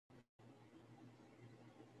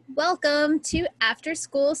Welcome to After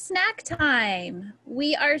School Snack Time.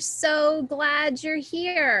 We are so glad you're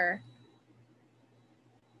here.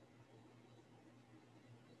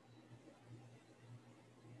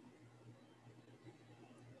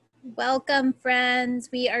 Welcome, friends.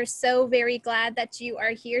 We are so very glad that you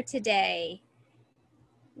are here today.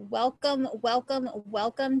 Welcome, welcome,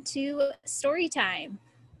 welcome to Story Time.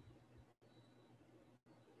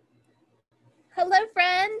 Hello,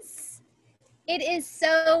 friends. It is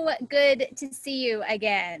so good to see you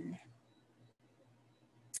again.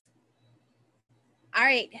 All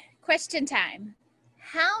right, question time.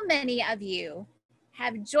 How many of you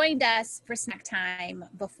have joined us for snack time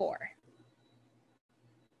before?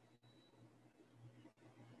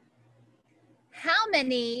 How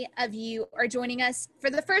many of you are joining us for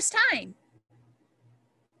the first time?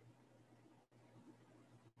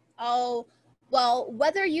 Oh, well,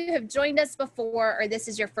 whether you have joined us before or this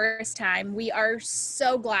is your first time, we are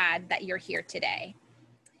so glad that you're here today.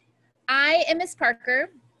 I am Ms.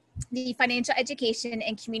 Parker, the Financial Education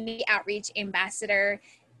and Community Outreach Ambassador,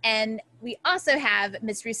 and we also have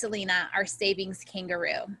Ms. Rusalina, our Savings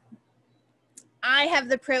Kangaroo. I have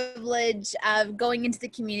the privilege of going into the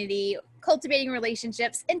community, cultivating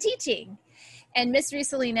relationships, and teaching. And Miss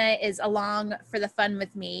Rusalina is along for the fun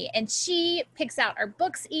with me, and she picks out our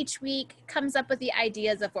books each week, comes up with the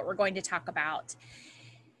ideas of what we're going to talk about.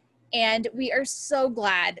 And we are so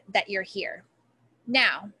glad that you're here.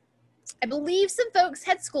 Now, I believe some folks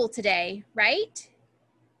had school today, right?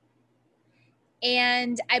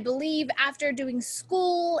 And I believe after doing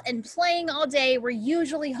school and playing all day, we're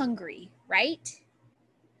usually hungry, right?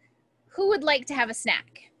 Who would like to have a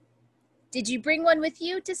snack? Did you bring one with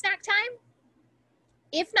you to snack time?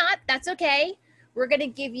 If not, that's okay. We're gonna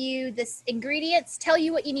give you the ingredients, tell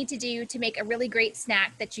you what you need to do to make a really great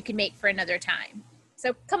snack that you can make for another time.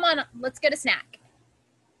 So come on, let's go to snack.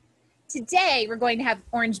 Today, we're going to have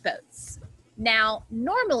orange boats. Now,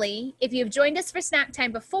 normally, if you've joined us for snack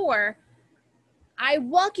time before, I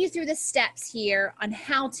walk you through the steps here on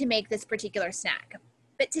how to make this particular snack.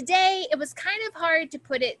 But today, it was kind of hard to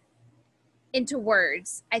put it into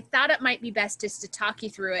words. I thought it might be best just to talk you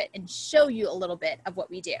through it and show you a little bit of what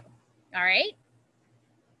we do. All right?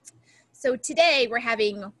 So today, we're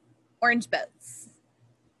having orange boats.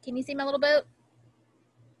 Can you see my little boat?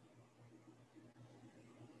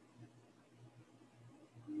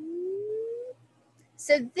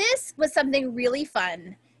 So this was something really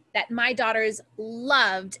fun that my daughters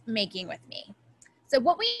loved making with me. So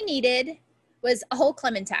what we needed was a whole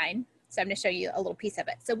clementine. So I'm gonna show you a little piece of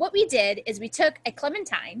it. So what we did is we took a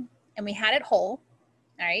clementine and we had it whole,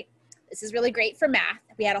 all right? This is really great for math.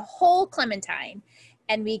 We had a whole clementine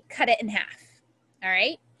and we cut it in half, all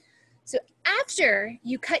right? So after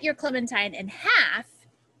you cut your clementine in half,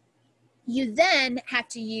 you then have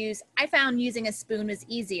to use, I found using a spoon was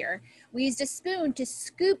easier. We used a spoon to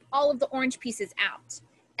scoop all of the orange pieces out.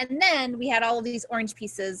 And then we had all of these orange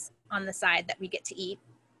pieces on the side that we get to eat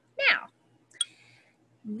now.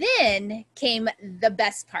 Then came the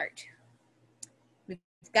best part. We've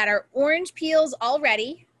got our orange peels all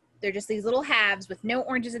ready. They're just these little halves with no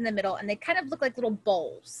oranges in the middle, and they kind of look like little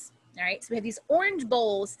bowls. All right, so we have these orange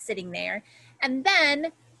bowls sitting there. And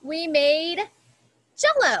then we made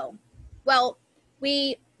Jell-O. Well,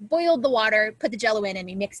 we boiled the water, put the Jell-O in, and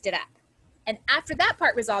we mixed it up. And after that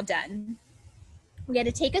part was all done, we had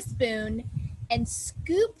to take a spoon and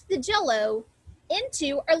scoop the Jell-O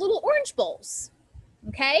into our little orange bowls,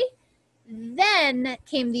 okay? Then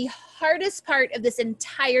came the hardest part of this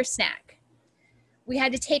entire snack. We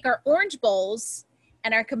had to take our orange bowls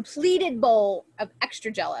and our completed bowl of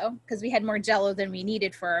extra Jell-O, because we had more Jell-O than we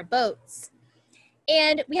needed for our boats,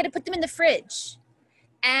 and we had to put them in the fridge.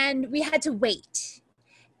 And we had to wait,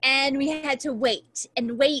 and we had to wait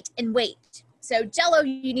and wait and wait. So Jell-O,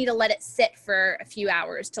 you need to let it sit for a few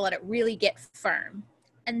hours to let it really get firm.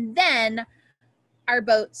 And then our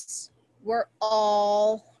boats were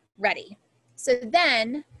all ready. So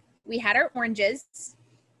then we had our oranges.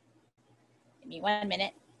 Give me 1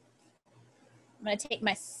 minute. I'm gonna take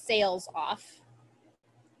my sails off.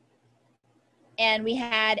 And we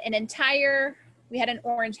had an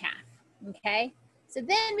orange half, okay? So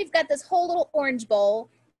then we've got this whole little orange bowl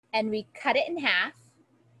and we cut it in half.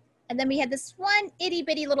 And then we had this one itty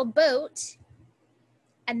bitty little boat.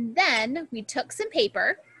 And then we took some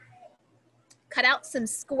paper, cut out some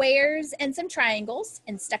squares and some triangles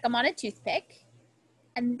and stuck them on a toothpick.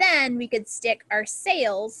 And then we could stick our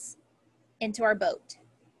sails into our boat.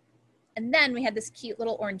 And then we had this cute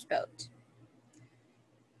little orange boat.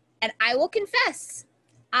 And I will confess,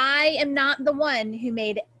 I am not the one who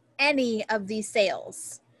made any of these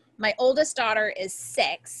sails. My oldest daughter is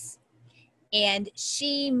 6, and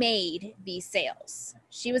she made these sails.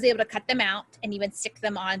 She was able to cut them out and even stick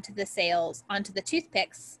them onto the sails, onto the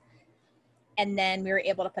toothpicks, and then we were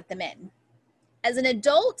able to put them in. As an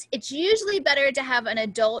adult, it's usually better to have an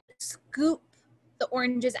adult scoop the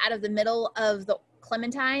oranges out of the middle of the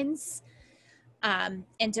clementines and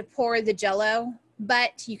to pour the Jell-O,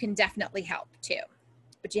 but you can definitely help too.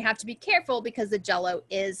 But you have to be careful because the Jell-O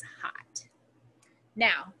is hot.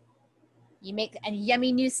 Now, you make a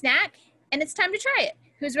yummy new snack, and it's time to try it.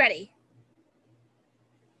 Who's ready?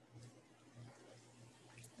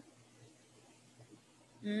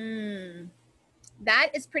 That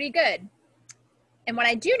is pretty good. And what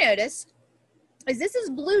I do notice is this is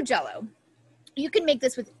blue Jell-O. You can make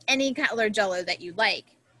this with any color Jell-O that you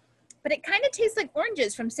like, but it kind of tastes like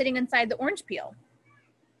oranges from sitting inside the orange peel.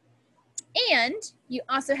 And you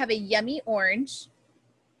also have a yummy orange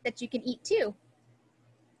that you can eat too.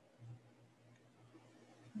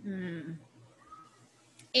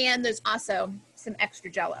 And there's also some extra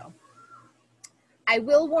Jell-O. I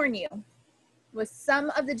will warn you, with some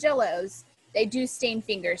of the Jell-Os, they do stain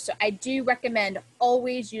fingers, so I do recommend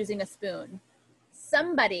always using a spoon.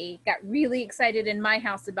 Somebody got really excited in my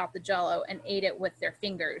house about the Jell-O and ate it with their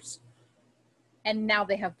fingers, and now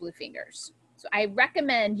they have blue fingers. So I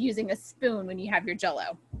recommend using a spoon when you have your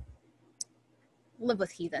Jell-O. Live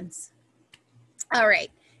with heathens. All right,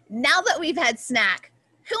 now that we've had snack,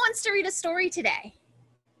 who wants to read a story today?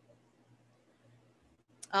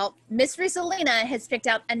 Oh, Miss Rosalina has picked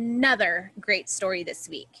out another great story this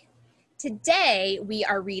week. Today, we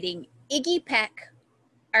are reading Iggy Peck,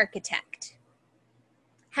 Architect.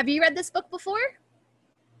 Have you read this book before?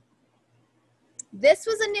 This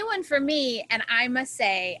was a new one for me, and I must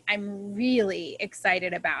say, I'm really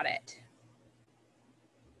excited about it.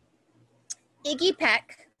 Iggy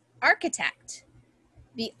Peck, Architect.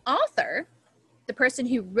 The author, the person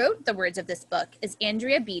who wrote the words of this book, is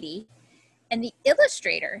Andrea Beatty, and the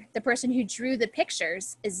illustrator, the person who drew the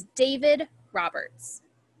pictures, is David Roberts.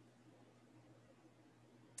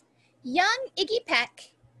 Young Iggy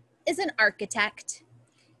Peck is an architect.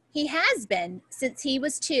 He has been since he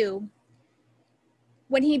was 2,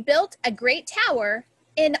 when he built a great tower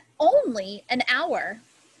in only an hour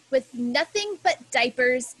with nothing but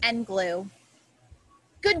diapers and glue.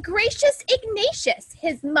 "Good gracious, Ignatius,"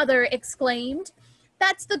 his mother exclaimed.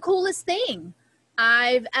 "That's the coolest thing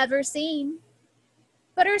I've ever seen."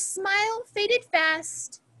 But her smile faded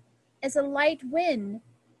fast as a light wind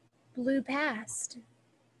blew past,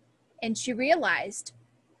 and she realized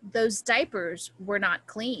those diapers were not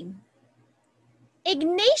clean.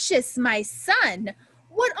 "Ignatius, my son,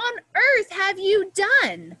 what on earth have you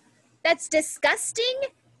done? That's disgusting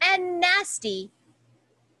and nasty.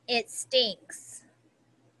 It stinks."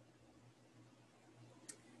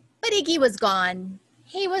 But Iggy was gone.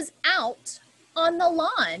 He was out on the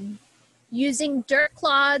lawn, using dirt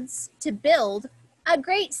clods to build a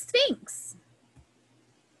great sphinx.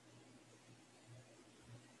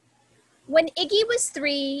 When Iggy was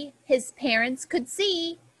 3, his parents could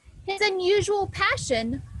see his unusual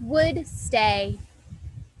passion would stay.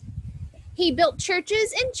 He built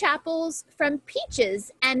churches and chapels from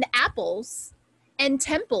peaches and apples, and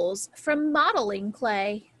temples from modeling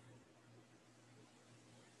clay.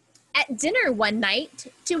 At dinner one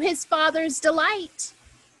night, to his father's delight,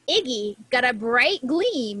 Iggy got a bright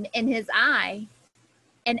gleam in his eye,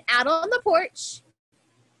 and out on the porch,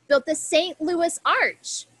 built the St. Louis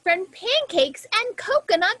Arch from pancakes and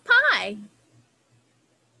coconut pie.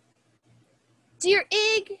 Dear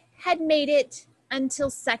Ig had made it until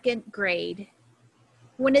 2nd grade,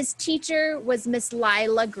 when his teacher was Miss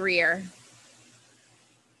Lila Greer.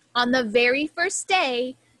 On the very first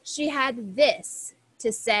day, she had this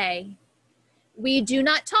to say: "We do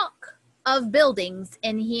not talk of buildings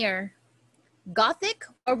in here. Gothic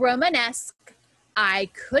or Romanesque, I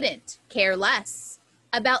couldn't care less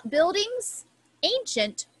about buildings,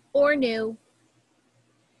 ancient or new."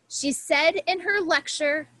 She said in her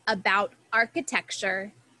lecture about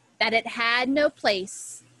architecture that it had no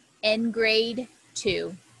place in grade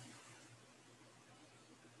 2.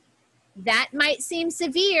 That might seem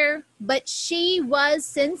severe, but she was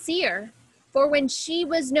sincere, for when she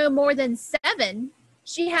was no more than 7,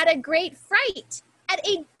 she had a great fright at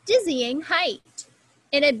a dizzying height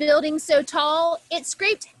in a building so tall it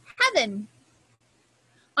scraped heaven.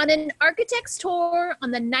 On an architect's tour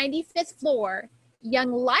on the 95th floor,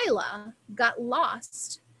 young Lila got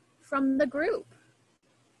lost from the group.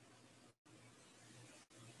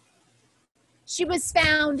 She was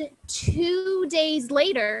found 2 days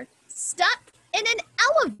later, stuck in an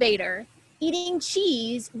elevator, eating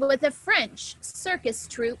cheese with a French circus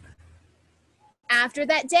troupe. After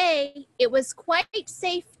that day, it was quite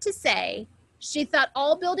safe to say she thought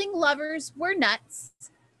all building lovers were nuts.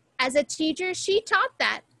 As a teacher, she taught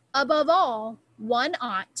that, above all, one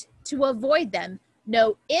ought to avoid them.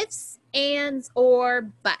 No ifs, ands,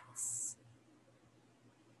 or buts.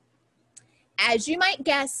 As you might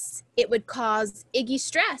guess, it would cause Iggy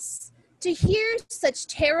stress to hear such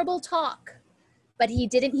terrible talk. But he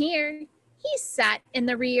didn't hear. He sat in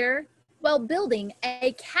the rear while building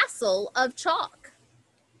a castle of chalk.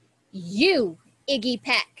 You, Iggy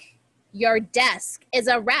Peck, your desk is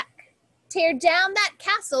a wreck. Tear down that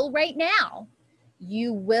castle right now.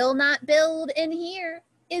 You will not build in here.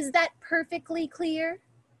 Is that perfectly clear?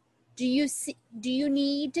 Do you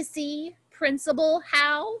need to see Principal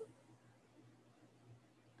How?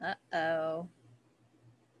 Uh-oh.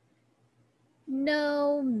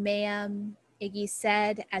 No, ma'am, Iggy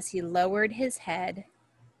said as he lowered his head,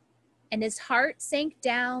 and his heart sank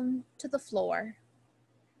down to the floor.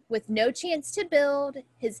 With no chance to build,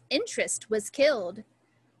 his interest was killed.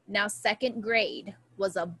 Now second grade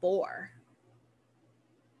was a bore.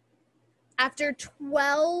 After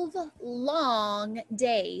 12 long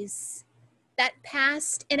days that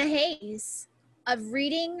passed in a haze of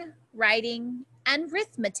reading, writing, and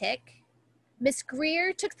arithmetic, Miss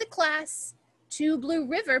Greer took the class to Blue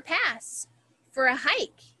River Pass for a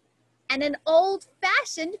hike and an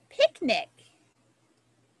old-fashioned picnic.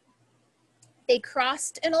 They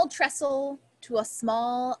crossed an old trestle to a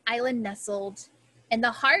small island nestled in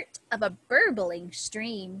the heart of a burbling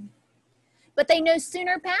stream. But they no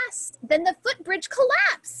sooner passed than the footbridge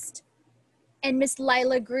collapsed, and Miss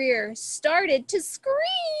Lila Greer started to scream.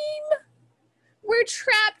 We're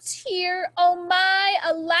trapped here, oh my,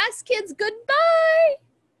 alas kids, goodbye.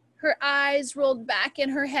 Her eyes rolled back in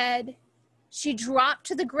her head. She dropped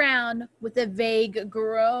to the ground with a vague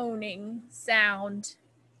groaning sound.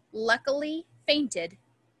 Luckily fainted,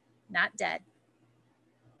 not dead.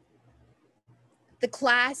 The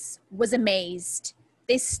class was amazed.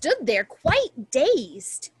 They stood there quite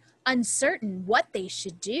dazed, uncertain what they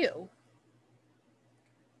should do.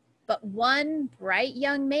 But one bright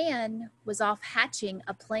young man was off hatching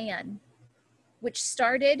a plan, which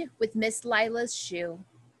started with Miss Lila's shoe.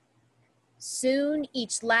 Soon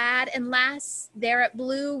each lad and lass there at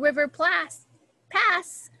Blue River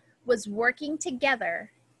Pass was working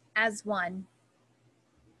together as one.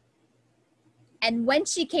 And when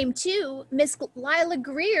she came to, Miss Lila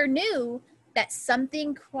Greer knew that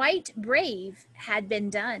something quite brave had been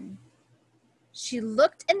done. She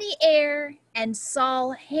looked in the air and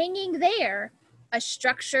saw hanging there a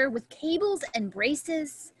structure with cables and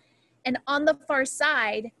braces, and on the far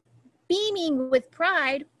side, beaming with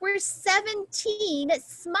pride, were 17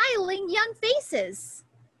 smiling young faces.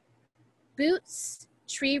 Boots,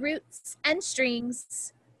 tree roots, and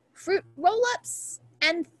strings, fruit roll-ups,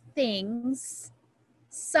 and things,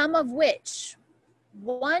 some of which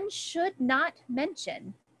one should not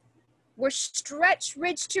mention, were stretched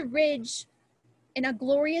ridge to ridge in a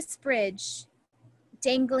glorious bridge,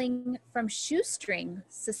 dangling from shoestring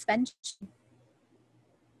suspension.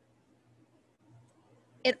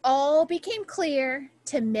 It all became clear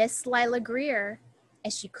to Miss Lila Greer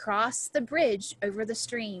as she crossed the bridge over the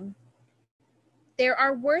stream. There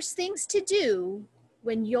are worse things to do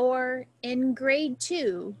when you're in grade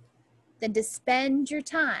 2 than to spend your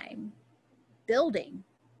time building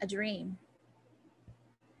a dream.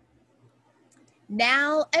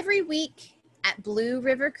 Now every week at Blue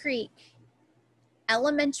River Creek,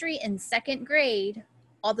 elementary and second grade,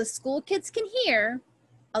 all the school kids can hear,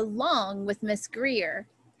 along with Miss Greer,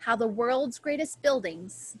 how the world's greatest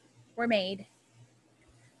buildings were made.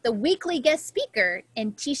 The weekly guest speaker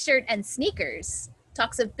in t-shirt and sneakers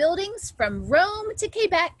talks of buildings from Rome to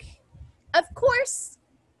Quebec. Of course,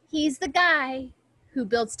 he's the guy who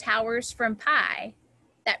builds towers from pie,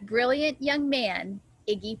 that brilliant young man,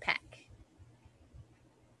 Iggy Peck.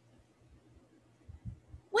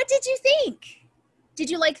 What did you think? Did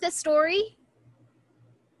you like this story?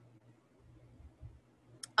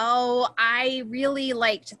 Oh, I really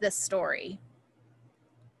liked this story.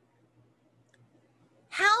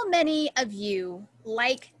 How many of you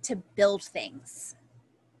like to build things?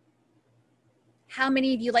 How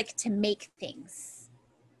many of you like to make things?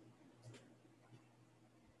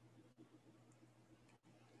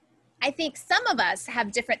 I think some of us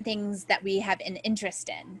have different things that we have an interest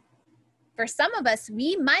in. For some of us,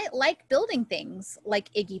 we might like building things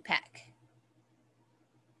like Iggy Peck.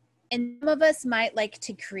 And some of us might like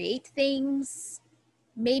to create things.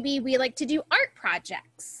 Maybe we like to do art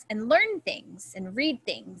projects and learn things and read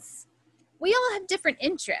things. We all have different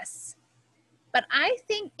interests. but I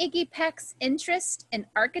think Iggy Peck's interest in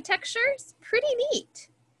architecture is pretty neat.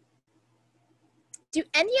 Do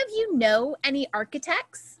any of you know any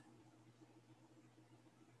architects?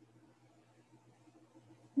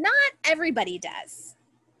 Not everybody does.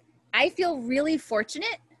 I feel really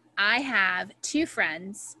fortunate. I have 2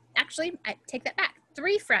 friends, actually, I take that back,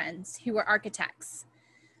 3 friends who are architects.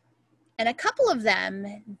 And a couple of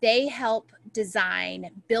them, they help design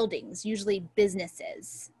buildings, usually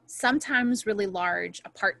businesses, sometimes really large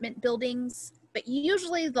apartment buildings, but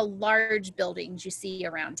usually the large buildings you see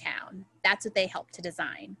around town. That's what they help to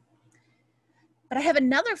design. But I have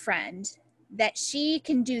another friend that she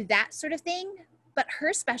can do that sort of thing, but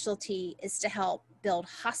her specialty is to help build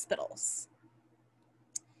hospitals.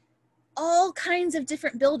 All kinds of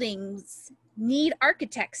different buildings need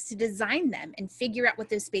architects to design them and figure out what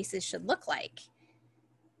those spaces should look like.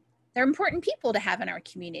 They're important people to have in our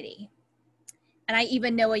community. And I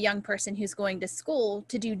even know a young person who's going to school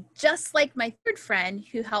to do just like my third friend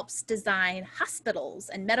who helps design hospitals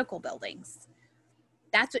and medical buildings.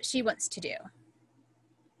 That's what she wants to do.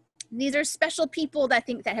 These are special people that I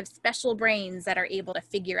think that have special brains that are able to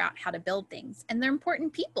figure out how to build things. And they're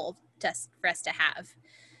important people for us to have.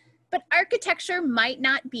 But architecture might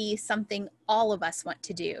not be something all of us want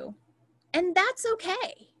to do. And that's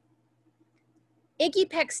okay. Iggy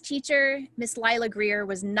Peck's teacher, Miss Lila Greer,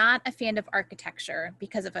 was not a fan of architecture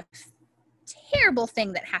because of a terrible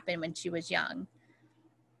thing that happened when she was young.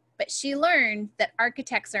 But she learned that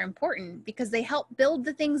architects are important because they help build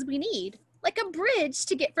the things we need, like a bridge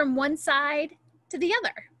to get from one side to the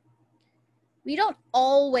other. We don't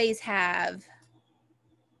always have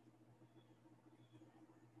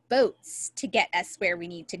boats to get us where we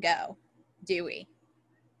need to go, do we?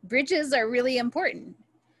 Bridges are really important.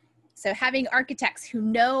 So having architects who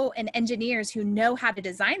know and engineers who know how to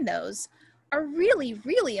design those are really,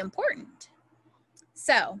 really important.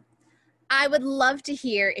 So I would love to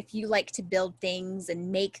hear if you like to build things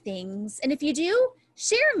and make things. And if you do,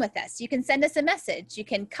 share them with us. You can send us a message. You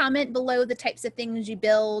can comment below the types of things you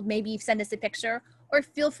build. Maybe send us a picture, or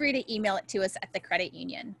feel free to email it to us at the credit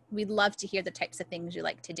union. We'd love to hear the types of things you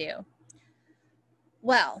like to do.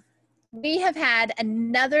 Well, we have had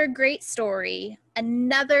another great story,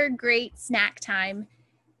 another great snack time,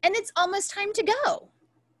 and it's almost time to go.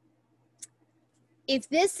 If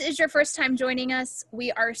this is your first time joining us,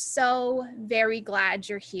 we are so very glad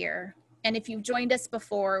you're here. And if you've joined us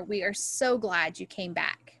before, we are so glad you came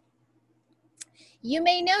back. You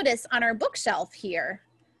may notice on our bookshelf here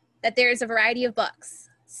that there's a variety of books.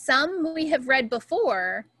 Some we have read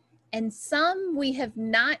before, and some we have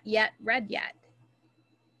not yet read yet.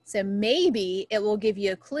 So maybe it will give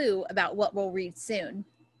you a clue about what we'll read soon.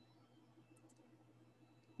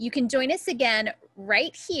 You can join us again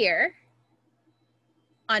right here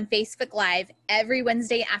on Facebook Live every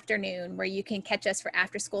Wednesday afternoon, where you can catch us for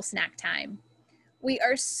after school snack time. We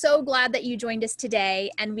are so glad that you joined us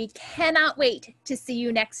today, and we cannot wait to see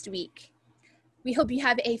you next week. We hope you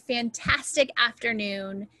have a fantastic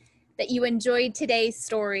afternoon, that you enjoyed today's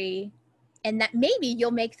story, and that maybe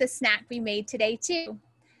you'll make the snack we made today too.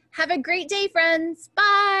 Have a great day, friends.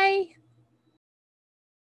 Bye.